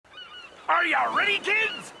Are you ready,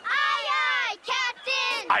 kids? Aye, aye,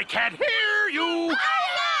 Captain! I can't hear you! Aye,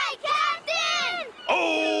 aye, Captain!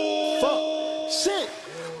 Oh! Fuck. Shit.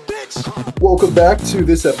 Bitch. Welcome back to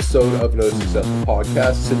this episode of No Successful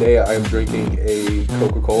Podcast. Today I am drinking a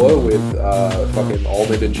Coca-Cola with fucking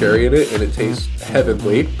almond and cherry in it, and it tastes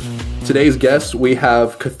heavenly. Today's guest, we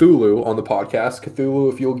have Cthulhu on the podcast.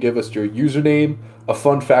 Cthulhu, if you'll give us your username, a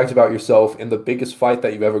fun fact about yourself, and the biggest fight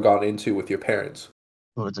that you've ever gotten into with your parents.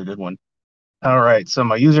 Oh, it's a good one. All right, so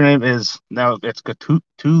my username is now it's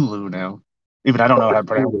Cthulhu now. Even I don't know how to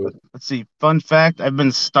pronounce it. Let's see. Fun fact: I've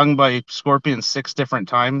been stung by scorpions 6 different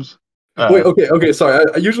times. Wait, okay. Sorry,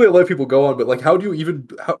 I usually let people go on, but like, how do you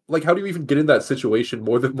even get in that situation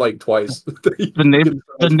more than like twice?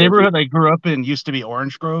 The neighborhood I grew up in used to be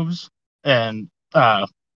orange groves, and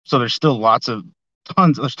so there's still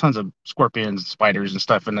tons of scorpions, spiders, and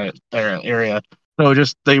stuff in that area. So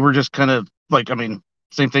they were just kind of like, I mean,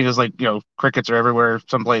 same thing as like, crickets are everywhere.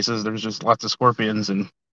 Some places there's just lots of scorpions, and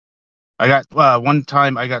I got one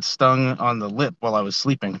time I got stung on the lip while I was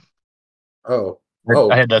sleeping. Oh,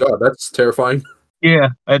 I had to, God, that's terrifying. Yeah,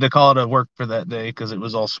 I had to call it to work for that day because it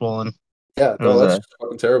was all swollen. Yeah, no, that's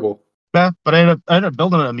fucking terrible. Yeah, but I ended up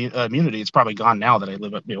building an immunity. It's probably gone now that I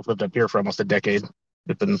lived up here for almost a decade.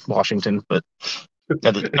 It's in Washington, but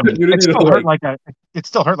it still hurt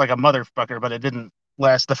like a motherfucker, but it didn't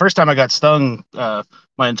last. The first time I got stung, my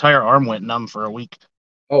entire arm went numb for a week.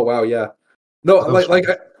 Oh wow, yeah. No,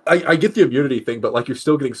 I get the immunity thing, but like you're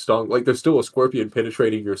still getting stung. Like there's still a scorpion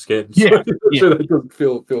penetrating your skin. So Yeah, sure that doesn't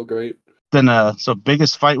feel great. Then so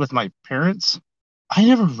biggest fight with my parents. I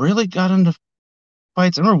never really got into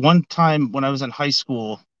fights. I remember one time when I was in high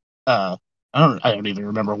school, I don't even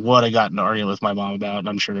remember what I got in an argument with my mom about.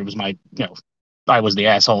 I'm sure it was I was the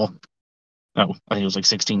asshole. No, I think it was like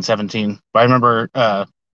 16, 17. But I remember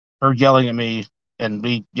her yelling at me and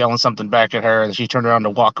me yelling something back at her, and she turned around to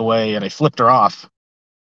walk away, and I flipped her off.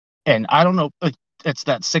 And I don't know, it's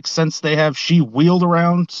that sixth sense they have. She wheeled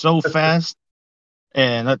around so fast,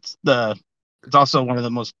 and it's also one of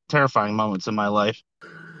the most terrifying moments in my life.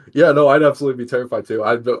 Yeah, no, I'd absolutely be terrified too.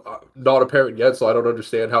 I'm not a parent yet, so I don't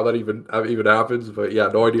understand how that even happens. But yeah,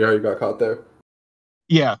 no idea how you got caught there.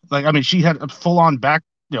 Yeah, like I mean, she had a full on back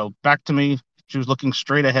to me. She was looking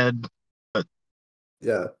straight ahead. But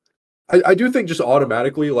yeah, I do think just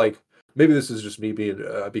automatically, like maybe this is just me being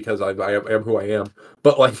because I am who I am.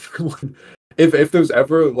 But like, if there's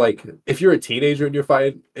ever like if you're a teenager and you're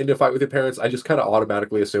in a fight with your parents, I just kind of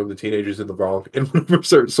automatically assume the teenager's in the wrong in whatever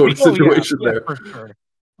certain sort of situation there. For sure.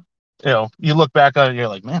 You look back on it and you're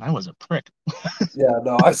like, man, I was a prick. Yeah,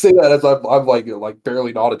 no, I say that as I'm like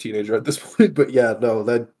barely not a teenager at this point, but yeah, no,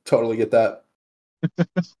 I totally get that.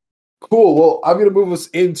 Cool. Well, I'm gonna move us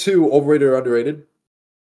into overrated or underrated.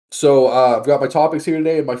 So I've got my topics here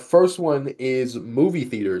today, and my first one is movie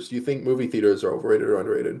theaters. Do you think movie theaters are overrated or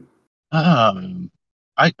underrated?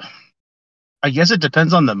 I guess it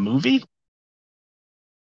depends on the movie.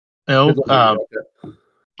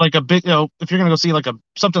 Like a big, if you're gonna go see like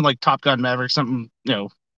something like Top Gun Maverick, something,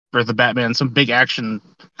 or the Batman, some big action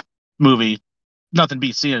movie, nothing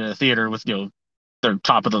beats seeing it in a theater with their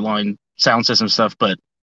top of the line sound system stuff. But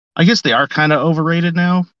I guess they are kind of overrated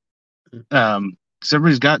now. Because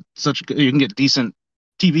everybody's got you can get decent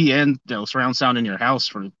TV and surround sound in your house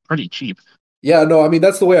for pretty cheap. Yeah, no, I mean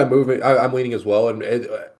that's the way I'm moving. I'm leaning as well, and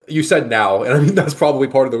you said now, and I mean that's probably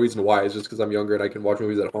part of the reason why is just because I'm younger and I can watch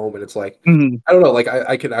movies at home, and it's like I don't know, like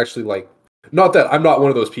I can actually like, not that I'm not one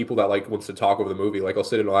of those people that like wants to talk over the movie, like I'll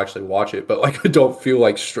sit and I'll actually watch it, but like I don't feel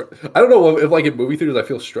like I don't know if like in movie theaters I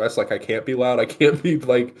feel stressed, like I can't be loud, I can't be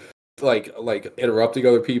like interrupting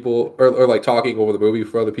other people or like talking over the movie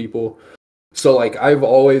for other people. So like I've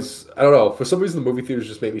always, I don't know, for some reason the movie theaters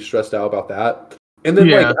just make me stressed out about that. And then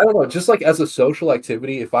like I don't know, just like as a social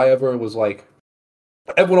activity, if I ever was like,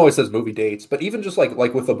 everyone always says movie dates, but even just like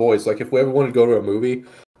with the boys, like if we ever wanted to go to a movie,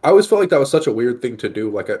 I always felt like that was such a weird thing to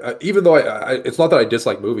do. Like even though it's not that I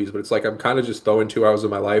dislike movies, but it's like I'm kind of just throwing 2 hours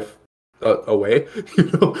of my life away,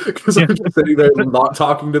 because I'm just sitting there not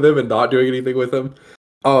talking to them and not doing anything with them.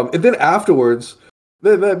 And then afterwards,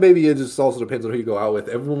 then maybe it just also depends on who you go out with.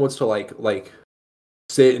 Everyone wants to like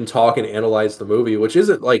sit and talk and analyze the movie, which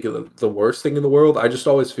isn't like the worst thing in the world. I just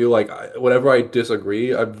always feel like whenever I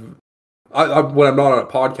disagree, when I'm not on a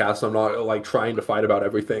podcast, I'm not like trying to fight about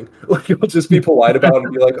everything. Like I'll just be polite about it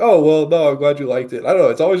and be like, oh well, no, I'm glad you liked it. I don't know.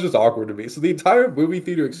 It's always just awkward to me. So the entire movie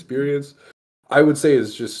theater experience, I would say,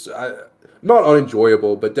 is just not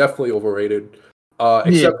unenjoyable, but definitely overrated.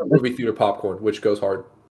 Except for movie theater popcorn, which goes hard.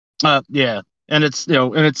 Yeah, and it's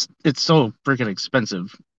it's so freaking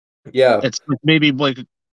expensive. Yeah, it's maybe like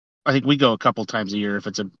I think we go a couple times a year if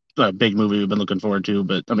it's a a big movie we've been looking forward to.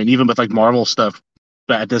 But I mean, even with like Marvel stuff,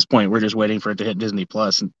 at this point, we're just waiting for it to hit Disney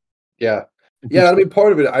Plus. And Yeah. Yeah, I mean,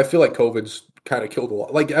 part of it, I feel like COVID's kind of killed a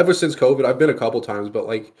lot. Like, ever since COVID, I've been a couple times, but,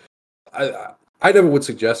 like, I never would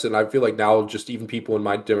suggest it, and I feel like now just even people in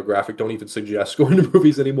my demographic don't even suggest going to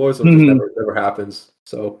movies anymore, so it just never happens,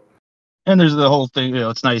 so. And there's the whole thing,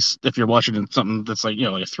 it's nice if you're watching something that's like,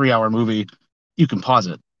 like a 3-hour movie, you can pause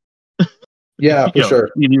it. Yeah, for sure.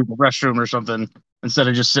 You need the restroom or something, instead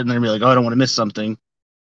of just sitting there and be like, oh, I don't want to miss something.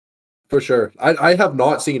 For sure. I have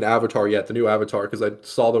not seen Avatar yet, the new Avatar, because I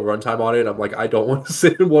saw the runtime on it. I'm like, I don't want to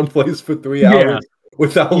sit in one place for 3 hours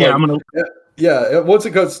without once it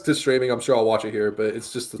goes to streaming, I'm sure I'll watch it here, but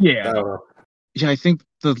it's just I don't know. Yeah, I think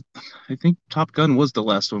Top Gun was the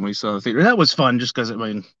last one we saw in the theater. That was fun just because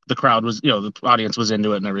the crowd was, the audience was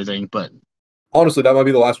into it and everything, but honestly, that might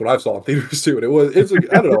be the last one I saw in theaters too. And it's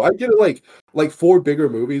I don't know. I get it like for bigger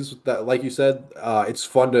movies that, like you said, it's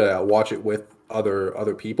fun to watch it with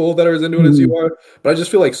other people that are as into it as you are. But I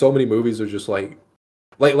just feel like so many movies are just like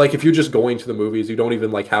if you're just going to the movies, you don't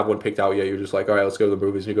even like have one picked out yet. You're just like, all right, let's go to the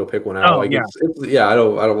movies, and you go pick one out. I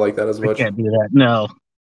don't like that as much. I can't do that. No.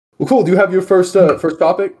 Well, cool. Do you have your first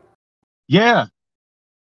topic? Yeah.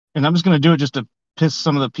 And I'm just gonna do it just to piss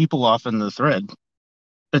some of the people off in the thread.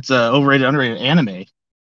 It's overrated, underrated anime.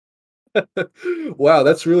 Wow,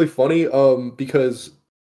 that's really funny. Because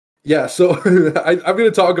so I'm going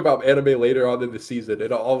to talk about anime later on in the season,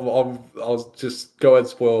 and I'll just go ahead and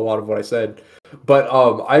spoil a lot of what I said. But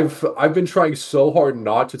I've been trying so hard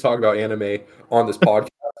not to talk about anime on this podcast.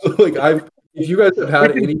 Like if you guys have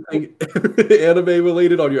had anything anime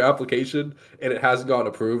related on your application and it hasn't gotten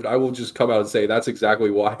approved, I will just come out and say that's exactly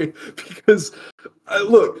why. Because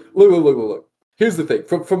look. Here's the thing.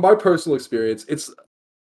 From my personal experience, it's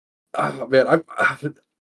man,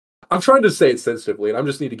 I'm trying to say it sensitively, and I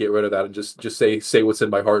just need to get rid of that and just say what's in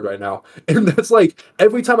my heart right now. And that's like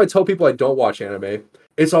every time I tell people I don't watch anime,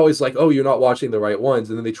 it's always like, oh, you're not watching the right ones,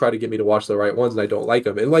 and then they try to get me to watch the right ones, and I don't like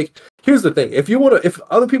them. And like, here's the thing: if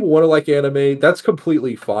other people want to like anime, that's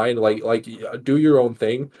completely fine. Like do your own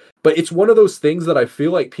thing. But it's one of those things that I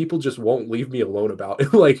feel like people just won't leave me alone about.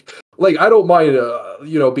 like I don't mind,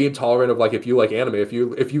 being tolerant of like if you like anime, if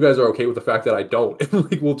you guys are okay with the fact that I don't,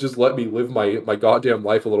 and like will just let me live my goddamn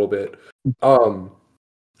life a little bit. And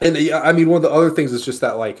yeah, I mean, one of the other things is just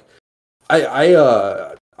that like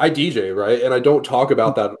I DJ, right? And I don't talk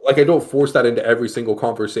about that. Like, I don't force that into every single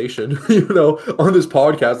conversation, on this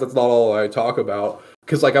podcast. That's not all I talk about.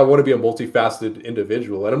 Because, like, I want to be a multifaceted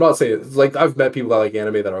individual. And I'm not saying, it's like, I've met people that like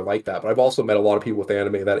anime that are like that. But I've also met a lot of people with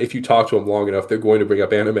anime that if you talk to them long enough, they're going to bring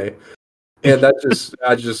up anime. And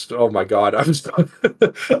that oh my God.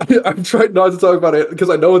 I'm trying not to talk about it because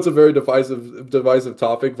I know it's a very divisive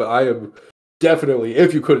topic. But I am definitely,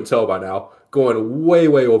 if you couldn't tell by now, going way,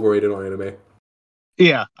 way overrated on anime.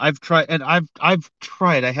 Yeah, I've tried, and I've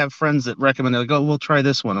tried. I have friends that recommend. They're like, "Oh, we'll try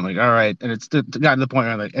this one." I'm like, "All right," and it's gotten to the point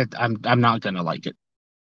where I'm like, "I'm not gonna like it.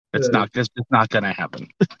 It's not gonna happen."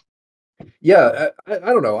 Yeah, I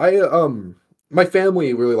don't know. My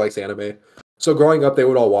family really likes anime, so growing up, they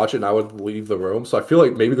would all watch it, and I would leave the room. So I feel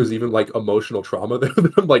like maybe there's even like emotional trauma there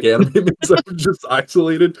that like anime means I'm just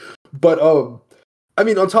isolated. But I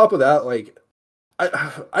mean, on top of that, like.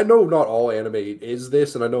 I know not all anime is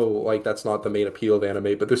this, and I know like that's not the main appeal of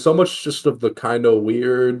anime, but there's so much just of the kind of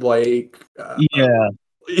weird, like I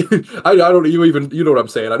don't even you know what I'm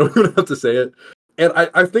saying. I don't even have to say it, and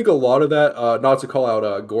I think a lot of that, not to call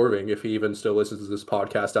out Gorving if he even still listens to this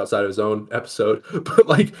podcast outside of his own episode, but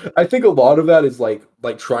like I think a lot of that is like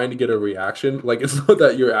trying to get a reaction. Like it's not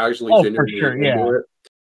that you're actually genuinely into it.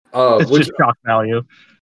 It's just shock value.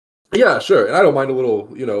 Yeah, sure. And I don't mind a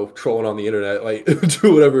little, trolling on the internet, like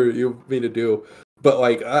do whatever you want me to do. But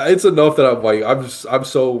like, it's enough that I'm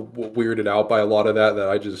so weirded out by a lot of that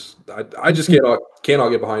I just cannot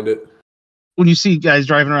get behind it. When you see guys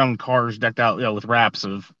driving around in cars decked out, with wraps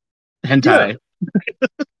of hentai. Yeah.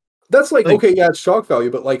 That's like okay, yeah, it's shock value,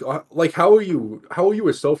 but like how are you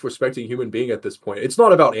a self-respecting human being at this point? It's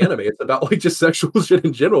not about anime, it's about like just sexual shit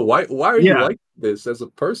in general. Why are you like this as a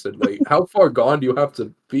person? Like how far gone do you have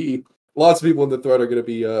to be? Lots of people in the thread are going to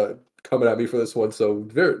be coming at me for this one, so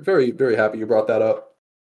very, very, very happy you brought that up.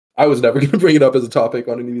 I was never going to bring it up as a topic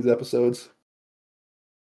on any of these episodes.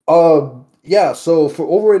 Yeah, so for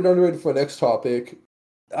overrated and underrated for the next topic,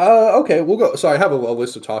 okay, we'll go. So I have a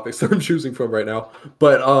list of topics that I'm choosing from right now,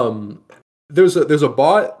 but there's a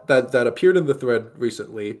bot that appeared in the thread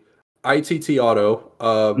recently, ITT Auto.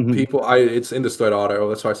 It's in this thread Auto.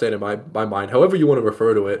 That's why I say it in my mind. However you want to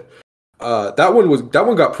refer to it. That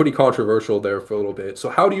one got pretty controversial there for a little bit. So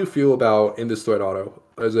how do you feel about in this thread Auto?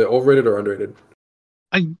 Is it overrated or underrated?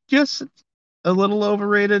 I guess it's a little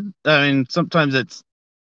overrated. I mean, sometimes it's,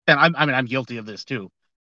 and I'm guilty of this too.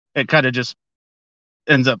 It kind of just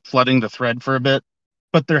ends up flooding the thread for a bit.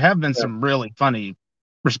 But there have been Yeah. some really funny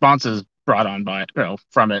responses brought on by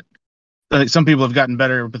from it. I think some people have gotten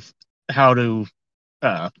better with how to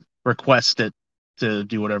request it to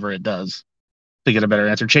do whatever it does to get a better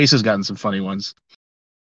answer. Chase has gotten some funny ones.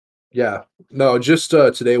 Yeah. No, just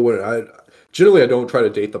today when I generally I don't try to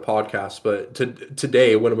date the podcast, but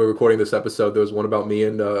today when we're recording this episode, there was one about me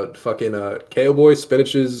and fucking KO Boy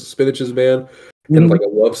Spinaches man. And like a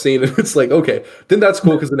love scene, and it's like, okay, then that's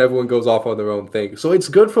cool because then everyone goes off on their own thing. So it's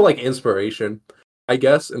good for like inspiration, I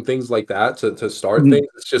guess, and things like that to start things.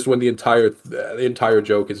 It's just when the entire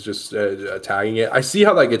joke is just tagging it. I see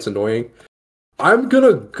how that gets annoying. I'm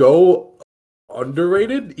gonna go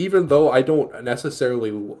underrated, even though I don't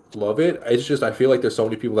necessarily love it. It's just I feel like there's so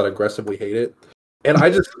many people that aggressively hate it, and I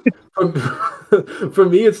just for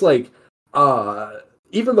me, it's like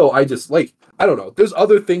even though I just like. I don't know. There's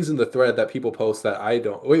other things in the thread that people post that I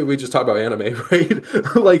don't. We just talk about anime,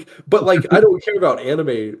 right? Like, but like, I don't care about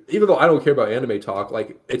anime. Even though I don't care about anime talk,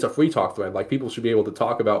 like, it's a free talk thread. Like, people should be able to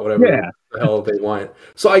talk about whatever the hell they want.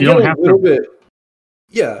 So I get a little bit.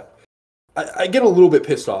 Yeah, I get a little bit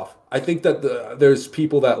pissed off. I think that there's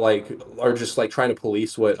people that like are just like trying to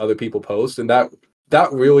police what other people post, and that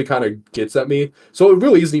really kind of gets at me. So it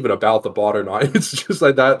really isn't even about the bot or not. It's just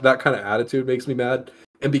like that kind of attitude makes me mad.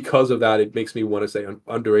 And because of that, it makes me want to say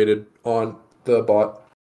underrated on the bot.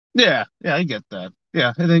 Yeah, I get that.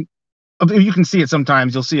 Yeah, I think you can see it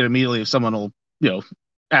sometimes. You'll see it immediately if someone will,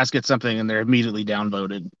 ask it something and they're immediately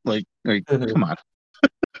downvoted. Like come on.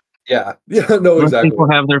 Yeah, no, Let exactly.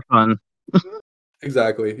 people have their fun.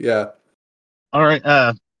 Exactly, yeah. All right.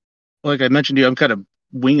 Like I mentioned to you, I'm kind of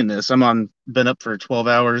winging this. Been up for 12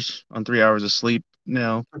 hours on 3 hours of sleep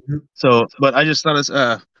now. So, but I just thought it's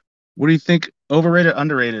what do you think? Overrated,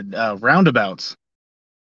 underrated, roundabouts,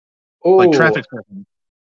 like traffic circles.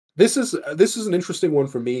 This is an interesting one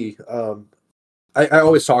for me. I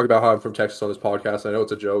always talk about how I'm from Texas on this podcast. I know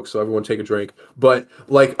it's a joke, so everyone take a drink. But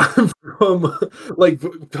like I'm from like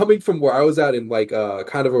coming from where I was at in like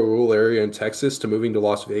kind of a rural area in Texas to moving to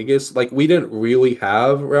Las Vegas, like we didn't really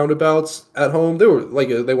have roundabouts at home. They weren't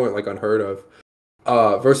like unheard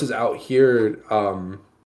of. Versus out here,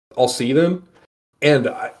 I'll see them. And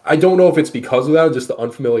I don't know if it's because of that, just the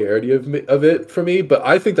unfamiliarity of it for me, but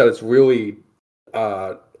I think that it's really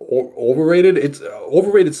overrated. It's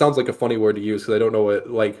overrated sounds like a funny word to use because I don't know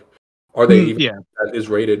what like are they even that is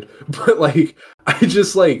rated, but like I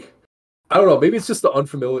just like I don't know. Maybe it's just the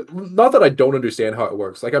unfamiliar. Not that I don't understand how it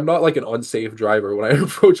works. Like I'm not like an unsafe driver when I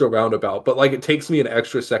approach a roundabout, but like it takes me an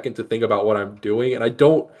extra second to think about what I'm doing, and I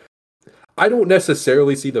don't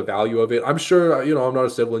necessarily see the value of it. I'm sure, I'm not a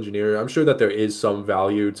civil engineer. I'm sure that there is some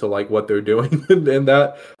value to like what they're doing in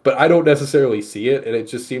that, but I don't necessarily see it, and it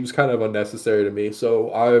just seems kind of unnecessary to me.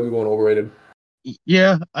 So I'm going overrated.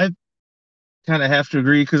 Yeah, I kind of have to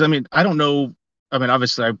agree because I don't know.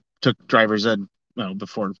 Obviously, I took driver's ed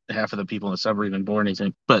before half of the people in the sub were even born,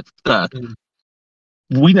 anything, but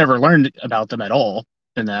we never learned about them at all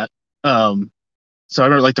in that. So I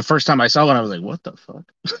remember like the first time I saw one, I was like, "What the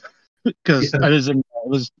fuck." Because it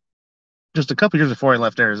was just a couple years before I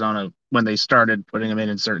left Arizona when they started putting them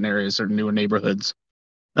in certain areas, certain newer neighborhoods.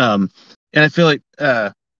 And I feel like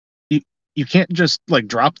you can't just like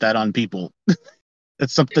drop that on people.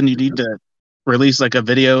 It's something you need to release like a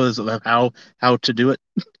video of how to do it.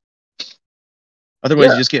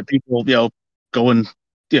 Otherwise, you just get people going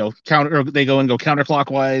counter, or they go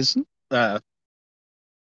counterclockwise,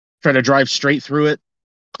 try to drive straight through it.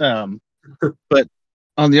 But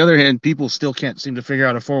on the other hand, people still can't seem to figure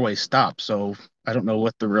out a four-way stop. So I don't know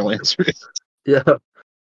what the real answer is. Yeah.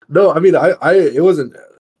 No, it wasn't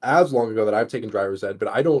as long ago that I've taken driver's ed, but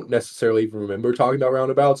I don't necessarily even remember talking about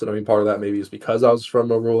roundabouts. And part of that maybe is because I was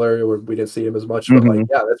from a rural area where we didn't see them as much. But like,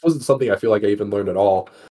 that wasn't something I feel like I even learned at all.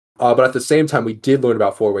 But at the same time, we did learn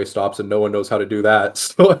about four-way stops, and no one knows how to do that.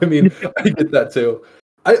 So I get that too.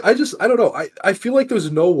 I don't know. I feel like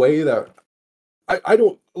there's no way that I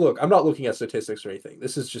don't look. I'm not looking at statistics or anything.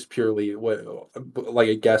 This is just purely like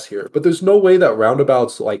a guess here. But there's no way that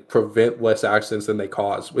roundabouts like prevent less accidents than they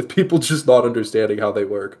cause, with people just not understanding how they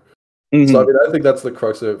work. So I think that's the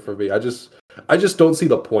crux of it for me. I just don't see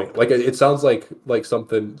the point. Like it sounds like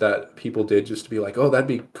something that people did just to be like, oh, that'd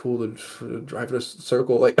be cool to drive in a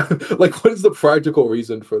circle. Like like what is the practical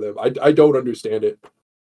reason for them? I don't understand it.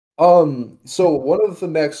 So one of the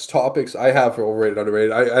next topics I have for overrated,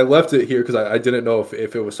 underrated, I left it here because I didn't know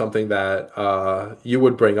if it was something that you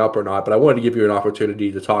would bring up or not, but I wanted to give you an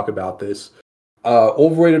opportunity to talk about this.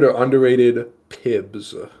 Overrated or underrated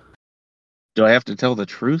Pibs? Do I have to tell the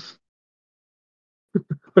truth?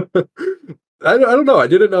 I don't know. I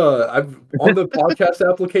didn't. I've on the podcast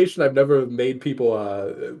application. I've never made people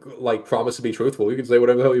like promise to be truthful. You can say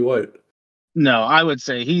whatever the hell you want. No, I would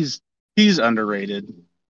say he's underrated.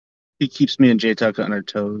 He keeps me and J Tuck on our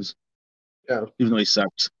toes. Yeah, even though he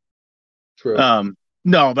sucks. true.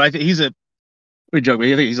 No, but I think we joke, but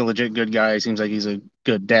I think he's a legit good guy. He seems like he's a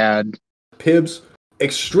good dad. Pibs,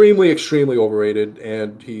 extremely, extremely overrated,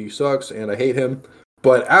 and he sucks, and I hate him.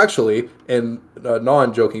 But actually, in a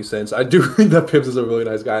non-joking sense, I do think that Pibs is a really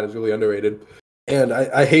nice guy and is really underrated. And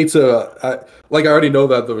I hate to, I already know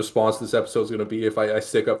that the response to this episode is going to be if I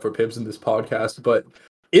stick up for Pibs in this podcast, but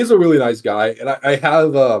is a really nice guy. And I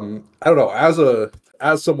have, I don't know,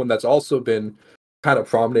 as someone that's also been kind of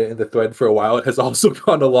prominent in the thread for a while, it has also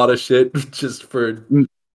gotten a lot of shit just for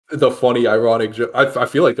the funny, ironic joke. I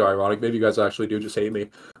feel like they're ironic. Maybe you guys actually do just hate me.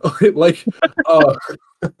 Like,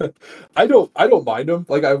 I don't mind them.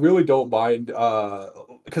 Like, I really don't mind.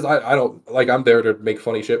 Because I don't like. I'm there to make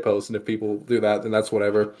funny shit posts, and if people do that, then that's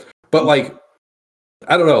whatever. But like,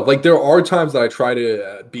 I don't know. Like, there are times that I try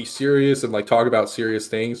to be serious and like talk about serious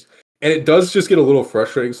things, and it does just get a little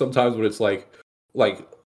frustrating sometimes when it's like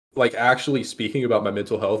actually speaking about my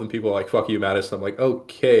mental health and people are like, fuck you, Mattis. I'm like,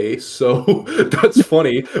 okay, so that's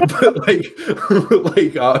funny. But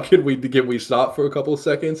can we stop for a couple of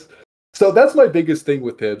seconds? So that's my biggest thing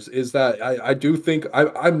with Pibs is that I do think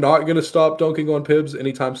I'm not gonna stop dunking on Pibs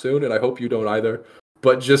anytime soon, and I hope you don't either.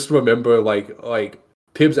 But just remember, like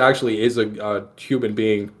Pibs actually is a human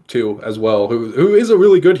being too, as well, who is a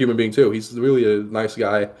really good human being too. He's really a nice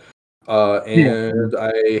guy. And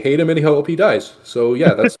I hate him and I hope he dies. So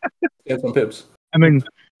yeah, that's from Pibs. I mean,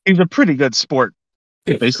 he's a pretty good sport.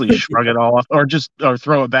 Basically shrug it all off or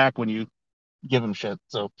throw it back when you give him shit.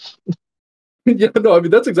 So yeah, no, I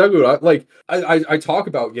mean that's exactly what I talk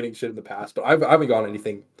about getting shit in the past, but I haven't gotten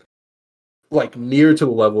anything like near to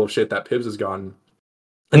the level of shit that Pibs has gotten.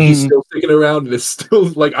 And he's still sticking around and it's still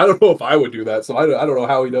like I don't know if I would do that, so I don't know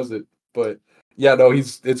how he does it. But yeah, no,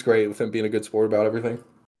 it's great with him being a good sport about everything.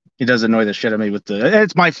 He does annoy the shit out of me with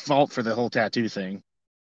it's my fault for the whole tattoo thing.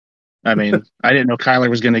 I mean, I didn't know Kyler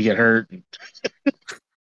was going to get hurt.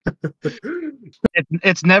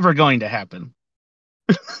 It's never going to happen.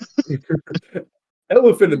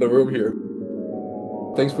 Elephant in the room here.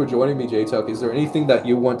 Thanks for joining me, J-Tuck. Is there anything that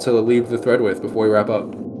you want to leave the thread with before we wrap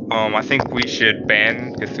up? I think we should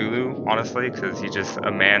ban Cthulhu, honestly, because he's just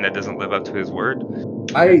a man that doesn't live up to his word.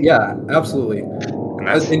 Yeah, absolutely.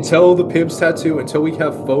 Until the Pibs tattoo, until we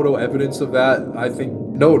have photo evidence of that, I think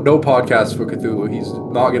no podcast for Cthulhu. He's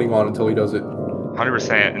not getting on until he does it.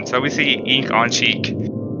 100%. Until we see ink on cheek.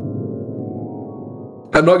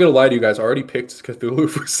 I'm not gonna lie to you guys. I already picked Cthulhu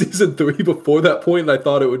for season 3 before that point, and I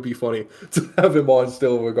thought it would be funny to have him on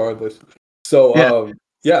still, regardless. So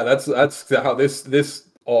that's how this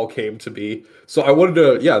all came to be. So I wanted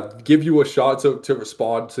to give you a shot to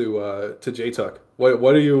respond to J-Tuck. Why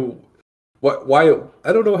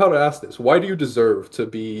I don't know how to ask this. Why do you deserve to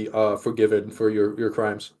be forgiven for your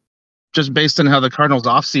crimes? Just based on how the Cardinals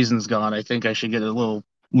off season's gone, I think I should get a little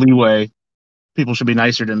leeway. People should be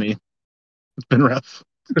nicer to me. It's been rough.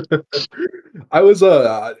 I was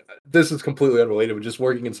this is completely unrelated, but just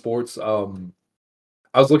working in sports.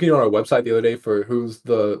 I was looking on our website the other day for who's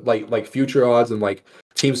the like future odds and like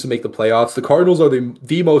teams to make the playoffs. The Cardinals are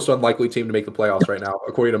the most unlikely team to make the playoffs right now,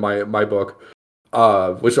 according to my book.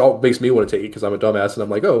 Which all makes me want to take it because I'm a dumbass and I'm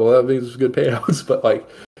like, oh, well, that means good payouts. But like,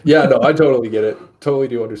 yeah, no, I totally get it. Totally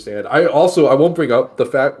do understand. I won't bring up the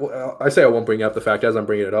fact. Well, I say I won't bring up the fact as I'm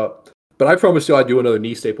bringing it up. But I promise you I'd do another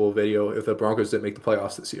knee staple video if the Broncos didn't make the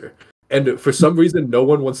playoffs this year. And for some reason, no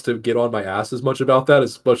one wants to get on my ass as much about that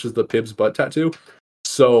as much as the Pibs butt tattoo.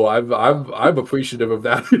 So I'm appreciative of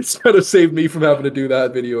that. It's gonna save me from having to do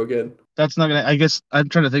that video again. That's not gonna. I guess I'm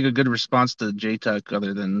trying to think of a good response to J-Tuck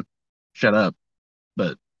other than shut up.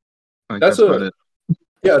 But I think that's about it.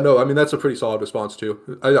 Yeah, no, I mean that's a pretty solid response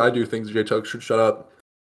too. I do think J-Tuck should shut up.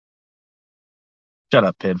 Shut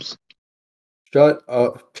up, Pibs. Shut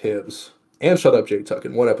up, Pibs. And shut up, J-Tuck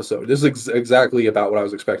in one episode. This is exactly about what I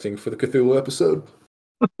was expecting for the Cthulhu episode.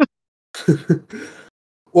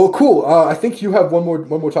 Well, cool. I think you have one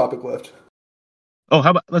more topic left. Oh,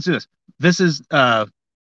 how about let's do this. This is her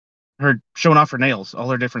showing off her nails, all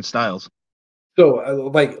her different styles. So,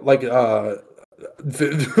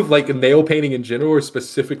 like nail painting in general, or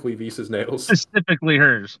specifically Visa's nails? Specifically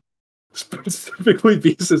hers. Specifically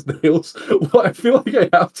Visa's nails. Well, I feel like I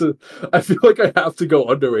have to go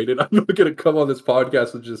underrated. I'm not gonna come on this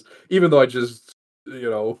podcast and just, even though I just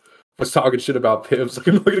was talking shit about Pibbs. Like,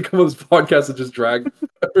 I'm not gonna come on this podcast and just drag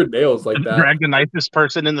her nails like that. Drag the nicest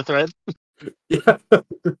person in the thread. Yeah.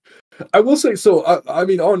 I will say so. I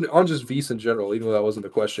mean, on just Vs in general, even though that wasn't the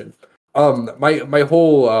question. My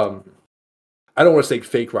whole I don't want to say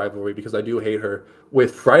fake rivalry because I do hate her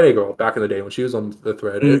with Friday Girl back in the day when she was on the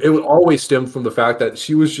thread. It would always stem from the fact that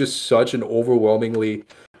she was just such an overwhelmingly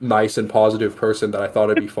nice and positive person that I thought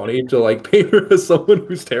it'd be funny to like paint her as someone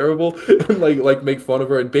who's terrible and like make fun of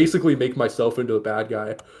her and basically make myself into a bad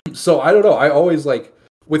guy. So I don't know. I always like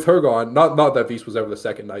with her gone. Not that Vs was ever the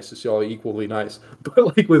second nicest. Y'all equally nice,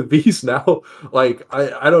 but like with Vs now, like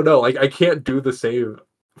I don't know. Like I can't do the same.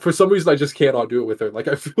 For some reason, I just cannot do it with her. Like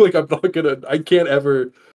I feel like I can't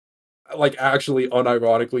ever like actually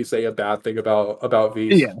unironically say a bad thing about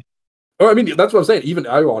Vs. Yeah. Or I mean, that's what I'm saying. Even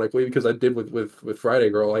ironically, because I did with Friday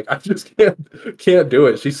Girl, like I just can't do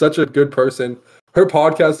it. She's such a good person. Her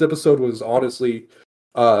podcast episode was honestly,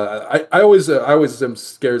 I always am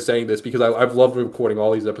scared saying this because I've loved recording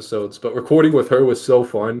all these episodes, but recording with her was so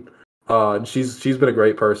fun. And she's been a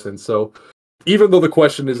great person. So even though the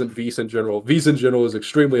question isn't Vs in general is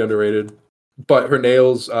extremely underrated. But her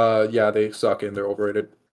nails, yeah, they suck and they're overrated.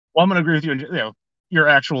 Well, I'm gonna agree with you. You know, your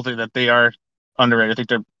actual thing that they are underrated. I think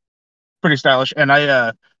they're pretty stylish. And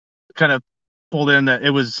I kind of pulled in that it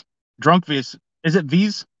was Drunk V's. Is it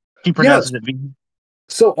V's? He pronounces it V.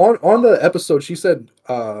 So on the episode, she said,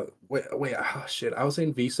 wait, oh shit, I was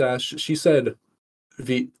saying Vsash. She said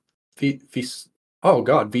V, oh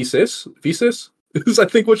god, Vsis? Is I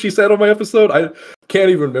think what she said on my episode. I can't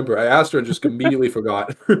even remember. I asked her and just immediately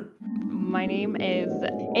forgot. My name is,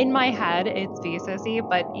 in my head, it's V-Sissy,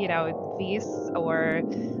 but, you know, it's Vs or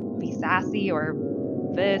V-Sassy or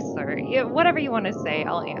this or whatever you want to say.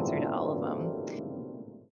 I'll answer to all of them.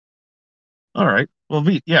 All right. Well,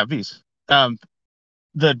 V's.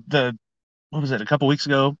 The what was it? A couple weeks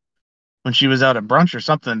ago when she was out at brunch or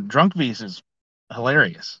something, Drunk V's is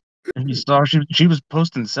hilarious. And you saw she was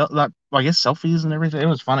posting selfies and everything. It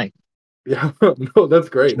was funny. Yeah, no, that's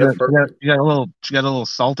great. That's perfect. She got a little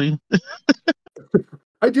salty.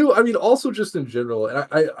 I do. I mean, also just in general, and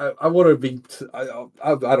I want to be. I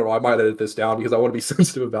don't know. I might edit this down because I want to be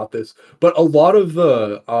sensitive about this. But a lot of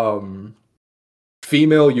the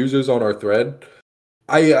female users on our thread,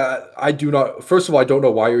 I do not. First of all, I don't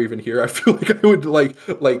know why you're even here. I feel like I would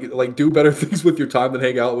like do better things with your time than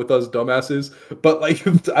hang out with us dumbasses. But like,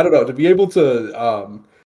 I don't know, to be able to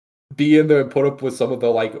be in there and put up with some of the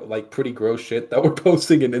like pretty gross shit that we're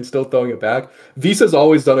posting and then still throwing it back. Visa's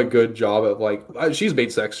always done a good job of like she's made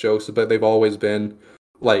sex jokes, but they've always been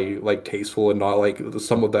like tasteful and not like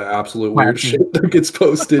some of the absolute weird shit that gets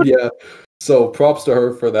posted. Yeah, so props to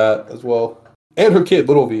her for that as well. And her kid,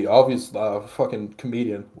 Little V, obvious fucking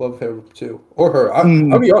comedian. Love her too, or her.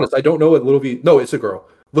 I'll be honest, I don't know what Little V. No, it's a girl.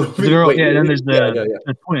 Little V. Girl, yeah, and then there's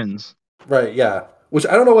the twins. Right. Yeah. Which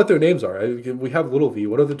I don't know what their names are. We have Little V.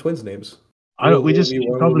 What are the twins' names? We just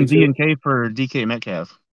call them D and K for DK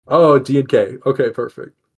Metcalf. Oh, D and K. Okay,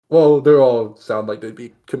 perfect. Well, they all sound like they'd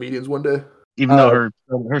be comedians one day. Even though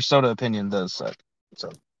her soda opinion does suck. So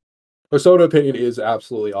her soda opinion is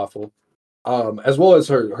absolutely awful. As well as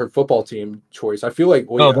her football team choice. I feel like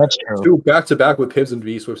that's true. Back to back with Pibbs and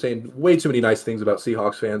Beast, we're saying way too many nice things about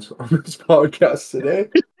Seahawks fans on this podcast today.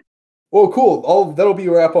 Well, cool. That'll be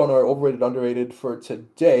a wrap on our overrated, underrated for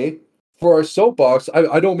today. For our soapbox,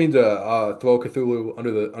 I don't mean to throw Cthulhu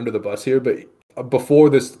under the bus here, but before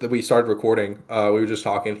we started recording, we were just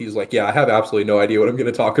talking. He's like, "Yeah, I have absolutely no idea what I'm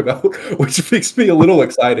going to talk about," which makes me a little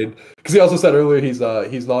excited because he also said earlier he's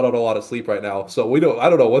not on a lot of sleep right now. So I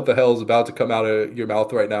don't know what the hell is about to come out of your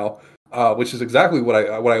mouth right now, which is exactly what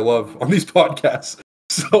I love on these podcasts.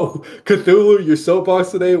 So Cthulhu, your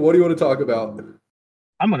soapbox today. What do you want to talk about?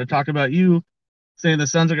 I'm going to talk about you saying the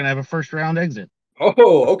Suns are going to have a first round exit.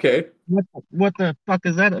 Oh, okay. What the fuck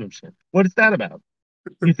is that? What is that about?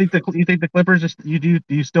 You think the Clippers? Do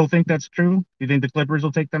you still think that's true? Do you think the Clippers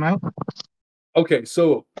will take them out? Okay,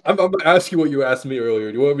 so I'm gonna ask you what you asked me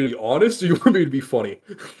earlier. Do you want me to be honest, or do you want me to be funny?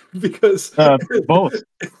 Because both.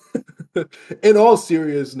 In all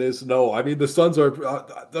seriousness, no. I mean, the Suns are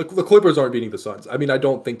the Clippers aren't beating the Suns. I mean, I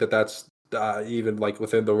don't think that's even like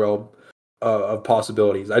within the realm of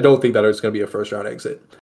possibilities. I don't think that it's going to be a first round exit.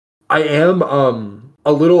 I am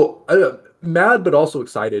a little mad, but also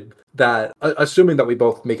excited that, assuming that we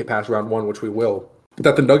both make it past round one, which we will,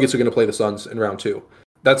 that the Nuggets are going to play the Suns in round two.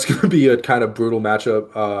 That's going to be a kind of brutal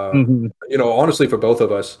matchup, honestly, for both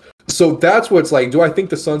of us. So that's what's like, do I think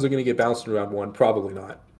the Suns are going to get bounced in round one? Probably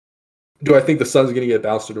not. Do I think the Suns are going to get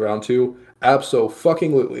bounced in round two?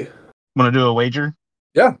 Abso-fucking-lutely. Want to do a wager?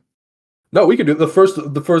 Yeah. No, we can do the first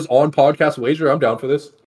on podcast wager. I'm down for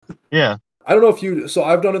this. Yeah. I don't know if you. So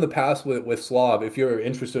I've done in the past with Slav. If you're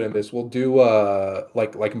interested in this, we'll do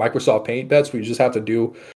like Microsoft Paint bets. We just have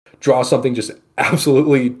to draw something just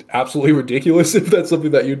absolutely ridiculous. If that's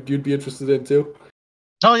something that you'd be interested in too.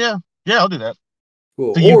 Oh yeah, yeah, I'll do that.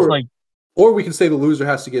 Cool. So you like, Or we can say the loser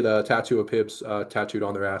has to get a tattoo of Pibbs tattooed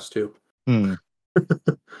on their ass too.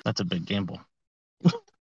 that's a big gamble.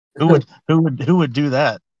 Who would do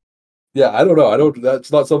that? Yeah, I don't know. I don't.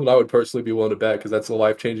 That's not something I would personally be willing to bet because that's a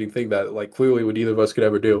life changing thing that like clearly what neither of us could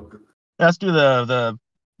ever do. Let's do the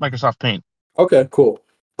Microsoft Paint. Okay, cool.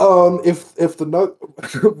 If the nut,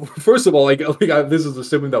 first of all, this is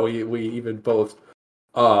assuming that we even both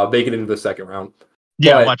make it into the second round.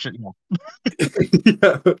 Yeah, But, watch it.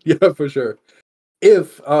 yeah, for sure.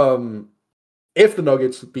 If the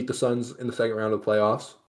Nuggets beat the Suns in the second round of the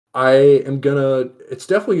playoffs, it's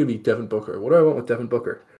definitely gonna be Devin Booker. What do I want with Devin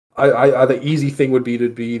Booker? I the easy thing would be to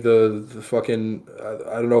be the fucking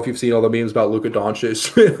I don't know if you've seen all the memes about Luka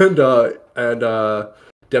Doncic and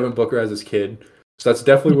Devin Booker as his kid. So that's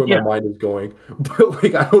definitely where my mind is going. But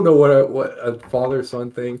like I don't know what a father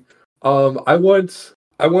son thing. I want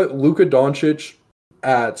Luka Doncic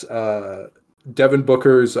at Devin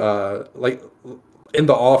Booker's like in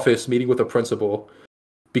the office meeting with a principal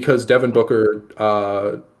because Devin Booker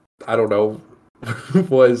I don't know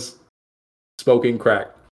was smoking crack.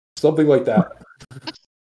 Something like that.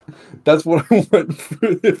 That's what I want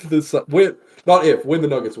if when the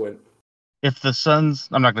Nuggets win. If the Suns,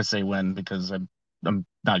 I'm not going to say when because I'm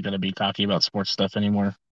not going to be cocky about sports stuff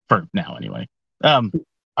anymore for now anyway. I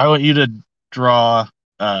want you to draw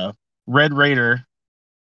Red Raider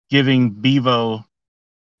giving Bevo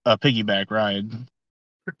a piggyback ride.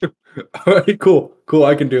 All right, cool.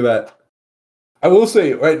 I can do that. I will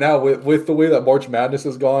say right now with the way that March Madness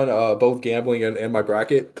has gone, both gambling and my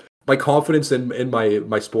bracket, my confidence in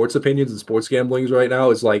my sports opinions and sports gamblings right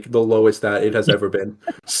now is like the lowest that it has ever been.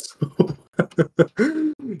 So,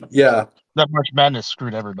 yeah, that March Madness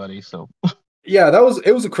screwed everybody. So yeah,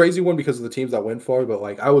 it was a crazy one because of the teams that went far, but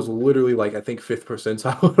like I was literally like I think fifth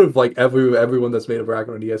percentile of like everyone that's made a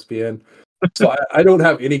bracket on ESPN. So I don't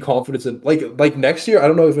have any confidence in like next year. I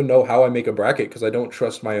don't even know how I make a bracket because I don't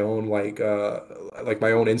trust my own like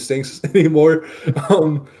my own instincts anymore.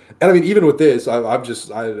 And I mean even with this, I'm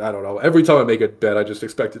just I don't know. Every time I make a bet, I just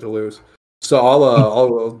expect it to lose. So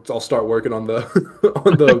I'll start working on the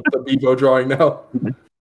on the Bevo drawing now.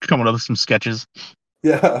 coming up with some sketches.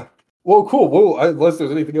 Yeah. Well, cool. Well, unless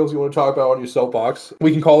there's anything else you want to talk about on your soapbox,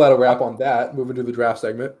 we can call that a wrap on that. Moving to the draft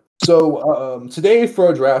segment. So today for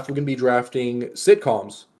our draft, we're going to be drafting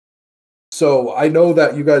sitcoms. So I know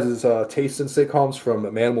that you guys' taste in sitcoms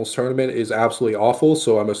from Manimal's tournament is absolutely awful.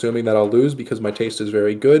 So I'm assuming that I'll lose because my taste is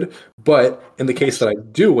very good. But in the case that I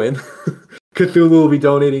do win, Cthulhu will be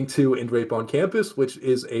donating to End Rape on Campus, which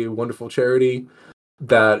is a wonderful charity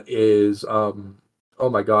that is. Oh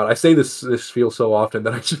my god, I say this feels so often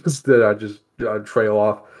that I just trail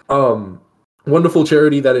off. Wonderful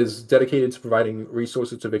charity that is dedicated to providing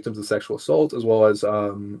resources to victims of sexual assault, as well as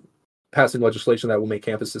passing legislation that will make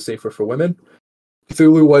campuses safer for women.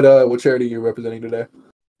 Cthulhu, what charity are you representing today?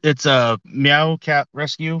 It's Meow Cat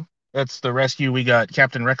Rescue. That's the rescue we got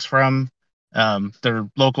Captain Rex from. They're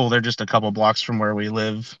local. They're just a couple blocks from where we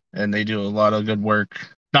live, and they do a lot of good work.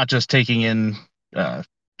 Not just taking in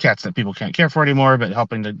cats that people can't care for anymore, but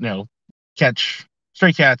helping to catch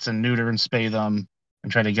stray cats and neuter and spay them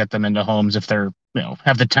and try to get them into homes if they're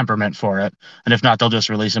have the temperament for it, and if not, they'll just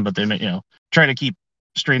release them. But they try to keep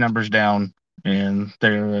stray numbers down, and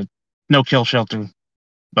they're a no kill shelter.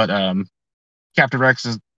 But Captain Rex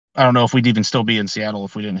is. I don't know if we'd even still be in Seattle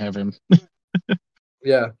if we didn't have him.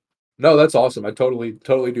 Yeah, no, that's awesome. I totally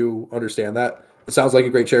do understand that. It sounds like a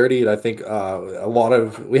great charity, and I think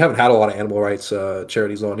we haven't had a lot of animal rights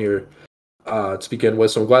charities on here to begin with,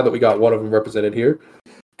 so I'm glad that we got one of them represented here.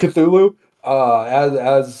 Cthulhu,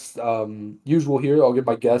 as usual here, I'll give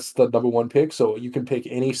my guests the number one pick, so you can pick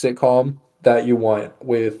any sitcom that you want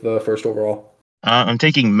with the first overall. I'm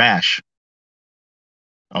taking MASH.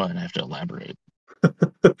 Oh, and I have to elaborate.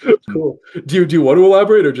 Cool. Do you want to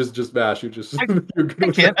elaborate or just MASH? You're good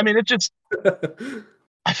I can't. I mean, it just.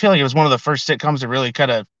 I feel like it was one of the first sitcoms to really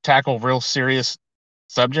kind of tackle real serious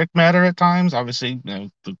subject matter at times. Obviously,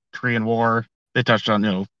 the Korean War. They touched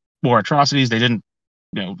on war atrocities. They didn't.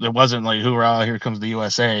 There wasn't like hoorah, here comes the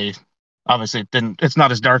USA. Obviously, it didn't. It's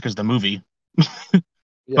not as dark as the movie.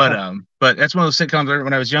 Yeah. But that's one of those sitcoms where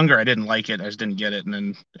when I was younger, I didn't like it. I just didn't get it, and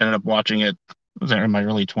then ended up watching it. I was in my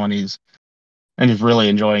early 20s, and just really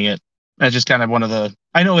enjoying it. That's just kind of one of the.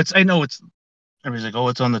 I know it's. Everybody's like, oh,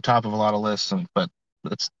 it's on the top of a lot of lists, but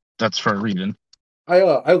that's for a reason. I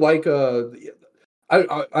like I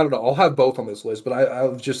don't know. I'll have both on this list, but I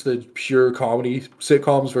just the pure comedy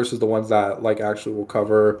sitcoms versus the ones that like actually will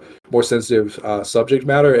cover more sensitive subject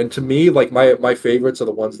matter. And to me, like my favorites are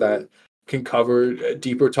the ones that can cover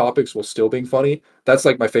deeper topics while still being funny. That's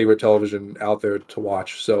like my favorite television out there to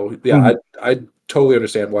watch. So yeah, I totally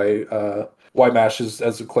understand why MASH is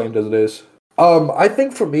as acclaimed as it is. I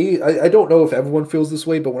think for me, I don't know if everyone feels this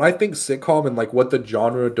way, but when I think sitcom and like what the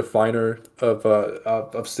genre definer of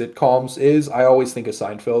sitcoms is, I always think of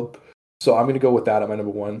Seinfeld. So I'm gonna go with that at my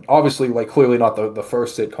number one. Obviously, like clearly not the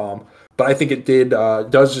first sitcom, but I think it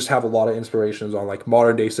does just have a lot of inspirations on like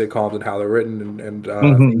modern day sitcoms and how they're written and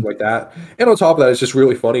things like that. And on top of that, it's just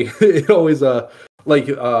really funny. It always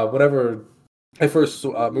whenever I first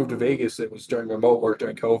moved to Vegas, it was during remote work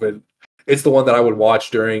during COVID. It's the one that I would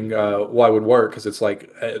watch during while I would work because it's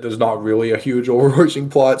like there's not really a huge overarching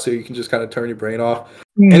plot, so you can just kind of turn your brain off,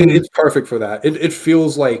 and it's perfect for that. It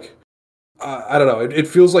feels like I don't know, it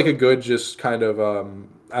feels like a good just kind of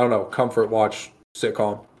I don't know comfort watch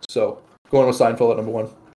sitcom. So going with Seinfeld at number one.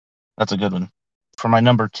 That's a good one. For my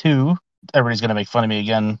number two, everybody's gonna make fun of me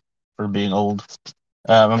again for being old.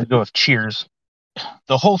 I'm gonna go with Cheers.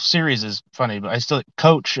 The whole series is funny, but I still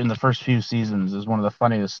Coach in the first few seasons is one of the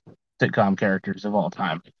funniest sitcom characters of all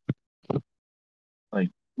time. Like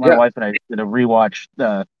my wife and I did a rewatch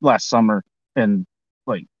last summer, and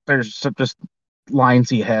like there's just lines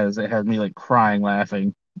he has that had me like crying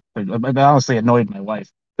laughing. It honestly annoyed my wife.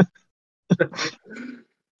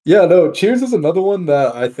 Yeah, no, Cheers is another one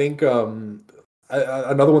that I think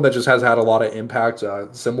another one that just has had a lot of impact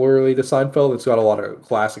similarly to Seinfeld. It's got a lot of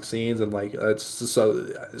classic scenes and like it's just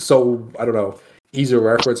so I don't know, easy to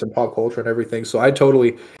reference in pop culture and everything. So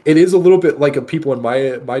it is a little bit like a people in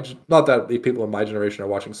my not that the people in my generation are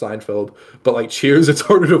watching Seinfeld, but like Cheers, it's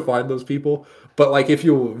harder to find those people. But like if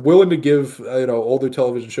you're willing to give older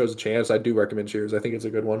television shows a chance, I do recommend Cheers. I think it's a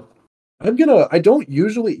good one. I don't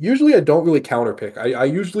usually I don't really counterpick. I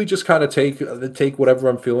usually just kind of take whatever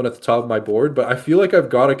I'm feeling at the top of my board, but I feel like I've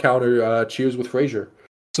got to counter Cheers with Frasier.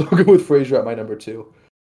 So I'll go with Frasier at my number two.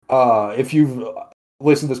 If you've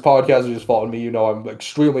listened to this podcast or just followed me, you know I'm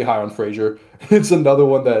extremely high on Frasier. It's another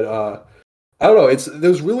one that I don't know,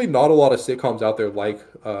 there's really not a lot of sitcoms out there like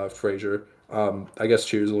Frasier. I guess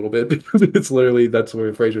Cheers a little bit because it's literally that's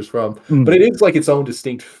where Frasier's from. But it is like its own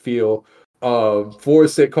distinct feel for a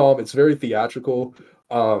sitcom. It's very theatrical,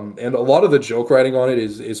 and a lot of the joke writing on it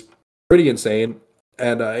is pretty insane.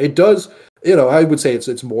 And it does, I would say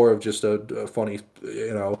it's more of just a funny, I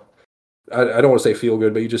don't want to say feel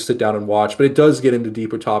good, but you just sit down and watch. But it does get into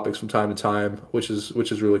deeper topics from time to time, which is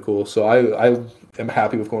really cool. So I am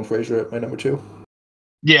happy with going Frasier at my number two.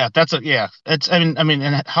 Yeah, It's I mean,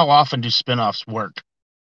 and how often do spinoffs work?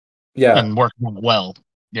 Yeah, and work well.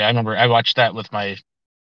 Yeah, I remember I watched that with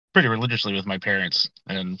pretty religiously with my parents,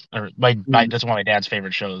 and that's one of my dad's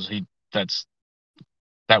favorite shows.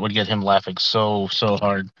 That would get him laughing so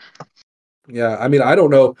hard. Yeah, I mean, I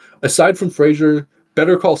don't know. Aside from Frasier,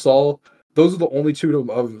 Better Call Saul, those are the only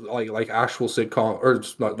two of like actual sitcom, or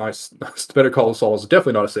it's not nice. Better Call Saul is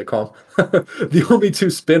definitely not a sitcom. The only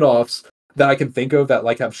two spin-offs that I can think of that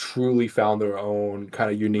like have truly found their own kind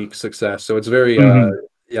of unique success. So it's very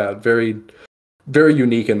very very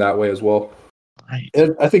unique in that way as well. Right.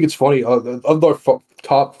 And I think it's funny of our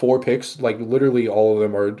top four picks, like literally all of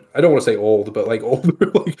them are. I don't want to say old, but like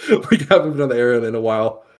older, like haven't been on the air in a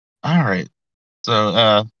while. All right. So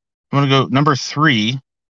I'm gonna go number 3.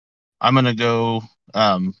 I'm gonna go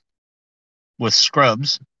with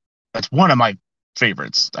Scrubs. That's one of my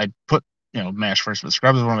favorites. I put MASH first, but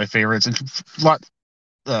Scrubs is one of my favorites. And a lot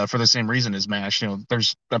for the same reason as MASH.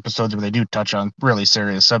 There's episodes where they do touch on really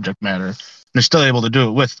serious subject matter. They're still able to do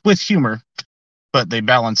it with humor, but they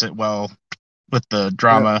balance it well with the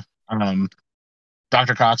drama. Yeah.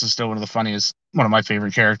 Dr. Cox is still one of my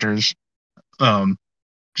favorite characters. John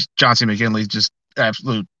C. McGinley just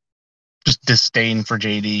absolute disdain for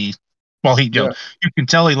JD. Well, you can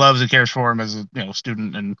tell he loves and cares for him as a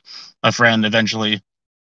student and a friend eventually,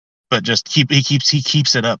 but just he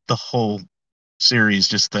keeps it up the whole series.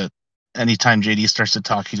 Just that anytime JD starts to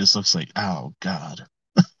talk, he just looks like, oh god.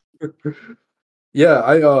 Yeah,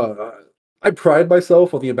 I pride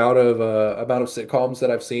myself on the amount of sitcoms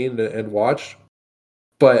that I've seen and watched,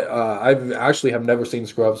 but I've actually have never seen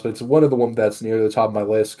Scrubs. But it's one of the ones that's near the top of my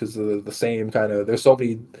list because the same kind of. There's so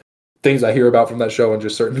many things I hear about from that show and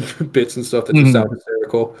just certain bits and stuff that just sound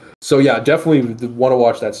hysterical. So yeah, definitely want to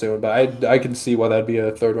watch that soon. But I can see why that'd be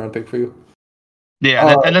a third round pick for you.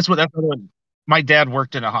 Yeah, and that's what my dad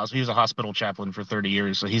worked in a hospital. He was a hospital chaplain for 30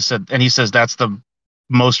 years. So he says that's the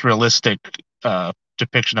most realistic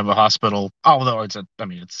depiction of a hospital. Although it's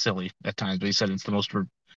silly at times, but he said it's the most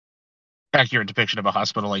accurate depiction of a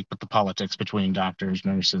hospital, like with the politics between doctors,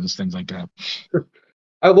 nurses, things like that.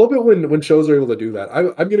 I love it when shows are able to do that.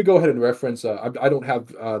 I'm going to go ahead and reference. I don't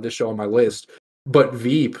have this show on my list, but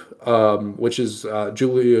Veep, which is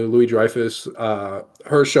Julia Louis-Dreyfus,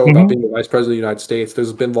 her show about being the vice president of the United States.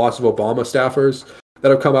 There's been lots of Obama staffers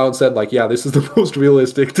that have come out and said, like, yeah, this is the most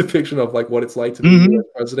realistic depiction of like what it's like to be the US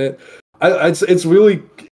president. It's really,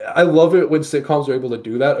 I love it when sitcoms are able to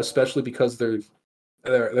do that, especially because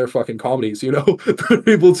they're fucking comedies, you know. They're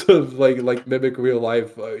able to like mimic real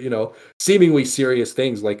life, seemingly serious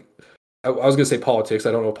things. Like I was gonna say politics.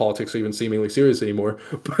 I don't know if politics are even seemingly serious anymore.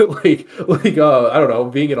 But like I don't know,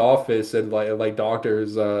 being in office and like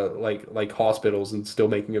doctors, like hospitals, and still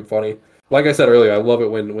making it funny. Like I said earlier, I love it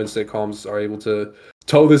when sitcoms are able to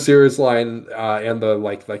toe the serious line and the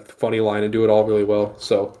like funny line and do it all really well.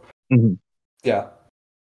 So yeah.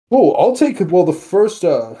 Cool. I'll take the first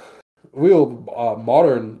real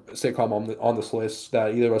modern sitcom on this list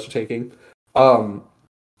that either of us are taking. I'm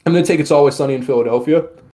gonna take It's Always Sunny in Philadelphia.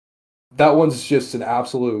 That one's just an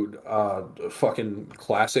absolute fucking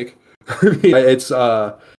classic. It's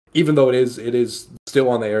even though it is still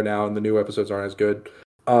on the air now and the new episodes aren't as good.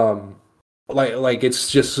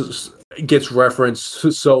 It's just it gets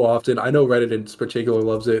referenced so often. I know Reddit in particular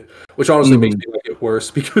loves it, which honestly makes me like it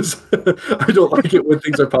worse because I don't like it when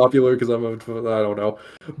things are popular because I don't know.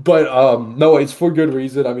 But no, it's for good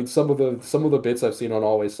reason. I mean, some of the bits I've seen on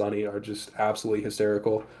Always Sunny are just absolutely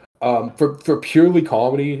hysterical. For purely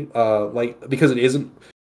comedy, because it isn't.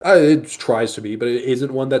 It tries to be, but it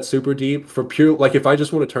isn't one that's super deep. For pure, like if I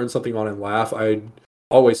just want to turn something on and laugh,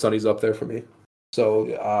 Always Sunny's up there for me.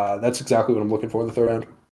 So that's exactly what I'm looking for in the third round.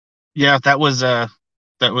 Yeah, that was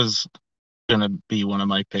gonna be one of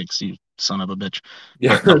my picks, you son of a bitch.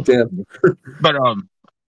 Yeah, damn. But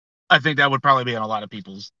I think that would probably be on a lot of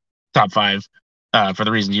people's top 5 for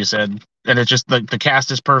the reasons you said. And it's just the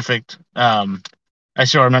cast is perfect. I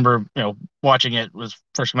still remember, watching it was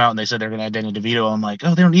first come out and they said they're gonna add Danny DeVito. I'm like,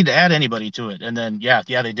 oh, they don't need to add anybody to it. And then yeah,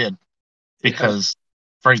 they did. Because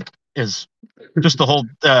Frank is just the whole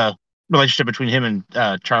relationship between him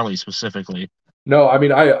and Charlie specifically. No, I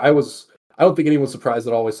mean I don't think anyone's surprised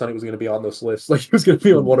that Always Sunny was going to be on this list. Like he was going to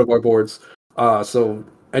be on one of our boards.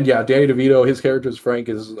 And yeah, Danny DeVito, his character as Frank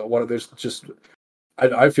is one of there's just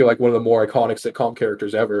I feel like one of the more iconic sitcom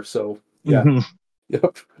characters ever. So yeah,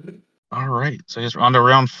 yep. All right, so just on to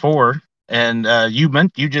round 4, and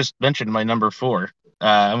you just mentioned my number 4.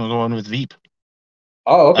 I'm going with Veep.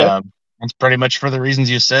 Oh, okay. It's pretty much for the reasons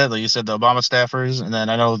you said. Like you said, the Obama staffers, and then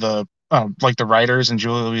I know the writers and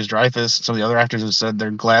Julia Louis-Dreyfus, some of the other actors have said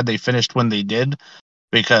they're glad they finished when they did,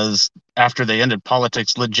 because after they ended,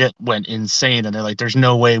 politics legit went insane, and they're like, there's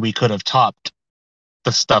no way we could have topped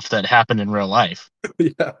the stuff that happened in real life.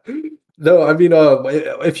 Yeah. No, I mean,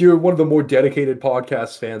 if you're one of the more dedicated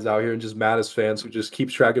podcast fans out here and just Mattis fans who just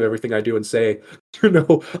keeps track of everything I do and say,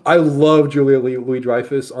 I love Julia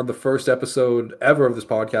Louis-Dreyfus. On the first episode ever of this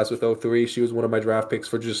podcast with O3, she was one of my draft picks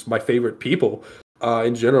for just my favorite people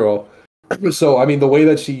in general. So, I mean, the way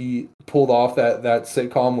that she pulled off that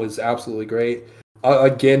sitcom was absolutely great.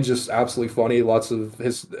 Again, just absolutely funny. Lots of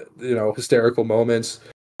hysterical moments.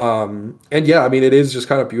 And yeah, I mean, it is just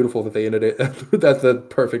kind of beautiful that they ended it at the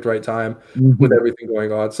perfect right time with everything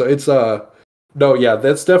going on. So it's no, yeah,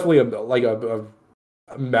 that's definitely a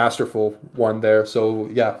masterful one there. So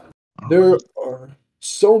yeah, there are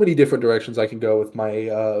so many different directions I can go with my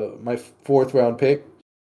my 4th round pick.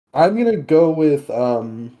 I'm gonna go with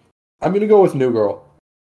New Girl.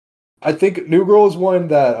 I think New Girl is one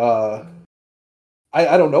that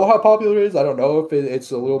I don't know how popular it is. I don't know if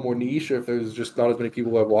it's a little more niche or if there's just not as many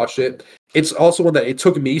people who have watched it. It's also one that it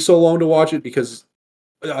took me so long to watch it because,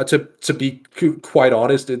 to be quite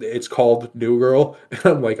honest, it's called New Girl. And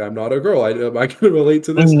I'm like, I'm not a girl. I can relate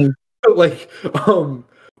to this.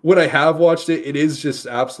 When I have watched it, it is just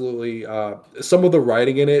absolutely some of the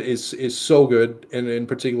writing in it is so good, and in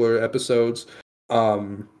particular episodes.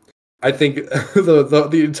 I think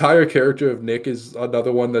the entire character of Nick is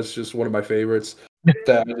another one that's just one of my favorites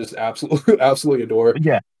that I just absolutely adore.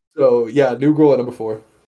 Yeah. So yeah, New Girl at number 4.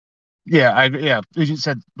 Yeah, as you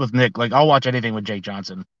said with Nick, like I'll watch anything with Jake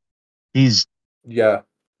Johnson. He's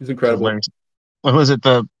incredible. Hilarious. What was it?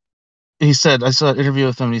 He said, I saw an interview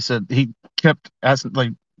with him. And he said he kept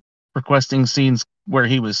asking, requesting scenes where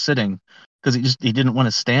he was sitting because he didn't want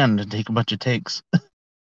to stand and take a bunch of takes.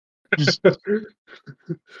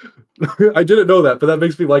 I didn't know that, but that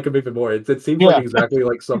makes me like him even more. It seems like exactly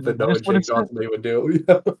like something Noah and Jake Johnson they would do.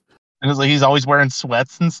 And it's like he's always wearing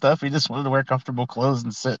sweats and stuff. He just wanted to wear comfortable clothes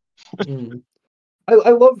and sit.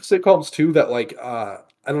 I love sitcoms too that like I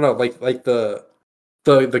don't know, like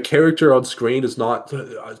the character on screen is not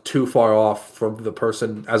too far off from the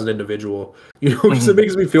person as an individual, you know, because it Mhm.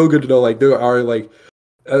 makes me feel good to know like there are like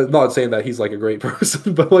not saying that he's like a great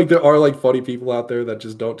person, but like there are like funny people out there that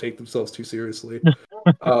just don't take themselves too seriously.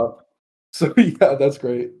 Uh, so yeah, that's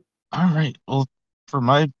great. All right. Well, for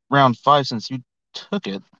my round five, since you took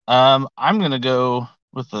it, I'm gonna go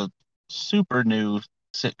with a super new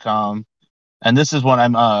sitcom, and this is one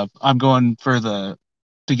I'm going for the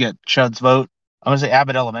to get Chud's vote. I'm gonna say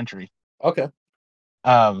Abbott Elementary. Okay.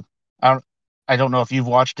 Um, I don't I don't know if you've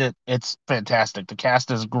watched it. It's fantastic. The cast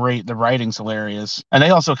is great. The writing's hilarious, and they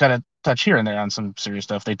also kind of touch here and there on some serious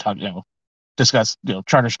stuff. They talk, discuss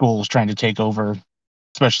charter schools trying to take over,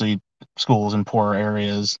 especially schools in poor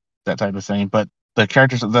areas, that type of thing. But the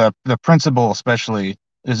characters, the principal especially,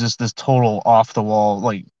 is just this total off the wall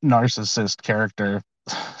like narcissist character.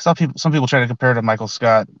 Some people try to compare her to Michael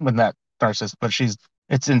Scott when that narcissist, but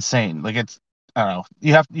it's insane. Like it's I don't know.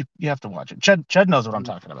 You have to watch it. Chud knows what I'm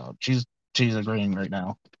talking about. She's agreeing right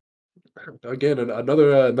now. Again,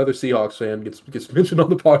 another Seahawks fan gets mentioned on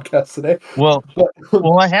the podcast today. Well, But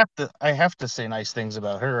well, I have to say nice things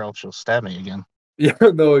about her, or else she'll stab me again. yeah,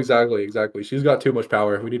 no, exactly. She's got too much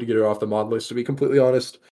power. We need to get her off the mod list, to be completely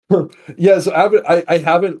honest. Yeah, so I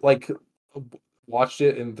haven't like watched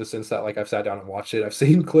it in the sense that like I've sat down and watched it. I've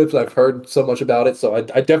seen clips, I've heard so much about it, so I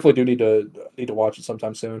definitely do need to watch it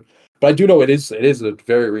sometime soon. But I do know it is a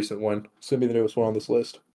very recent one. It's gonna be the newest one on this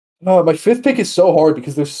list. My fifth pick is so hard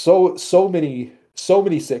because there's so many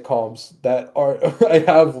sitcoms that are I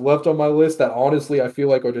have left on my list that honestly I feel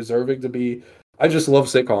like are deserving to be. I just love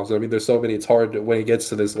sitcoms. I mean, there's so many. It's hard when it gets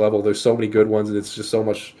to this level. There's so many good ones, and it's just so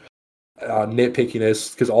much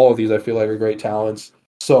nitpickiness because all of these I feel like are great talents.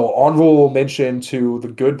 So honorable mention to The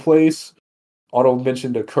Good Place. Honorable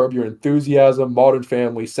mention to Curb Your Enthusiasm, Modern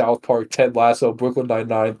Family, South Park, Ted Lasso, Brooklyn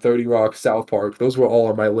Nine-Nine, 30 Rock, South Park. Those were all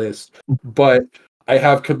on my list. But I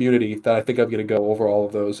have Community that I think I'm going to go over all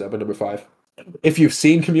of those at my number five. If you've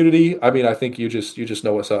seen Community, I mean, I think you just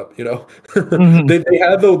know what's up. You know, Mhm. they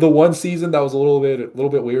had the one season that was a little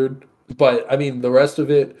bit weird, but I mean the rest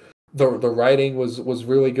of it, the writing was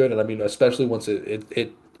really good, and I mean especially once it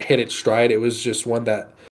hit its stride, it was just one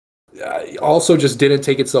that also just didn't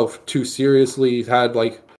take itself too seriously. It had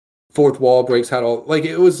like fourth wall breaks, had all like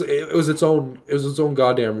it was its own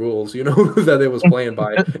goddamn rules, you know, that it was playing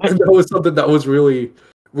by, and that was something that was really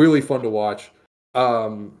fun to watch.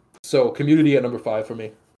 So Community at number five for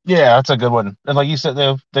me. Yeah, that's a good one. And like you said,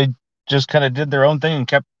 they just kind of did their own thing and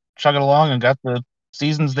kept chugging along and got the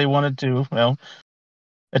seasons they wanted to. Well,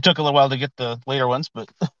 it took a little while to get the later ones, but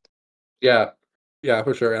Yeah, yeah,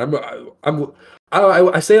 for sure. And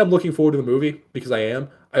I say I'm looking forward to the movie because I am.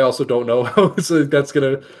 I also don't know how that's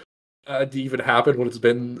gonna even happen when it's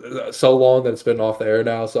been so long that it's been off the air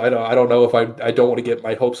now. So I don't know if I don't want to get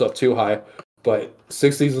my hopes up too high. But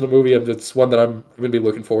 6 seasons of the movie, it's one that I'm gonna be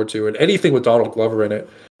looking forward to. And anything with Donald Glover in it.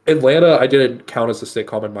 Atlanta, I didn't count as a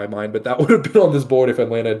sitcom in my mind, but that would have been on this board if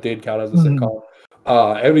Atlanta did count as a Mhm.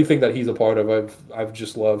 sitcom. Everything that he's a part of, I've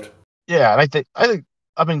just loved. Yeah, and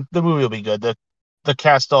I mean the movie will be good. The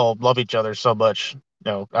cast all love each other so much,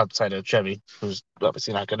 outside of Chevy, who's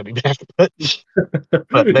obviously not going to be back, but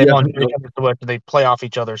they Yeah, all enjoy each other so much. They play off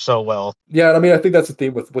each other so well. yeah, and I mean, I think that's the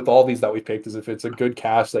theme with all these that we picked is if it's a good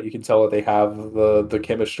cast that you can tell that they have the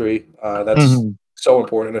chemistry. That's Mhm. so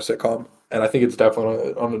important in a sitcom, and I think it's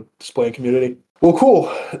definitely on a display in Community. Well,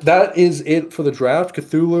 cool. That is it for the draft.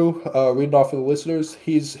 Cthulhu, reading off for the listeners.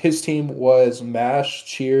 His team was Mash,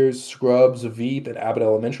 Cheers, Scrubs, Veep, and Abbott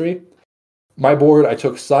Elementary. My board, I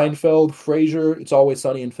took Seinfeld, Frasier, It's Always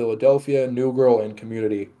Sunny in Philadelphia, New Girl, and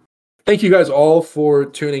Community. Thank you guys all for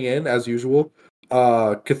tuning in as usual.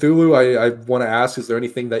 Cthulhu, I want to ask, is there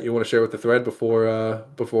anything that you want to share with the thread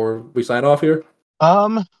before we sign off here?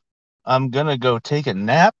 Um, I'm gonna go take a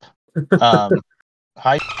nap. Um,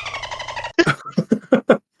 hi.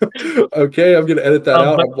 Okay, I'm gonna edit that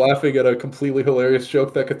out. But I'm laughing at a completely hilarious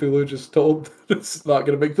joke that Cthulhu just told. It's not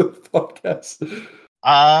gonna make the podcast.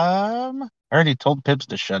 I already told Pips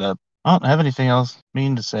to shut up. I don't have anything else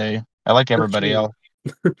mean to say. I like everybody Okay. else.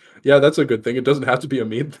 Yeah, that's a good thing. It doesn't have to be a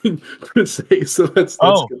mean thing to say, so that's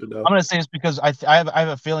Oh, good to know. I'm gonna say it's because I have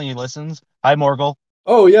a feeling he listens. Hi, Morgul.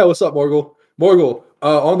 Oh yeah, what's up, Morgul? Morgul,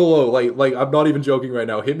 on the low, like I'm not even joking right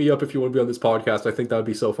now. Hit me up if you want to be on this podcast. I think that would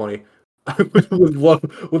be so funny. I would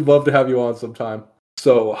love to have you on sometime.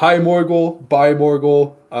 So hi Morgul, bye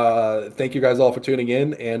Morgul. Thank you guys all for tuning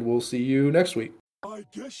in, and we'll see you next week. I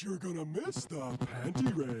guess you're gonna miss the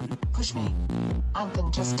panty raid. Push me, and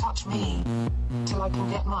then just touch me, till I can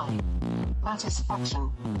get my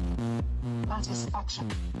satisfaction.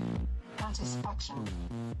 Satisfaction. Satisfaction.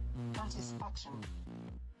 Satisfaction.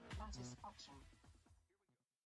 Satisfaction.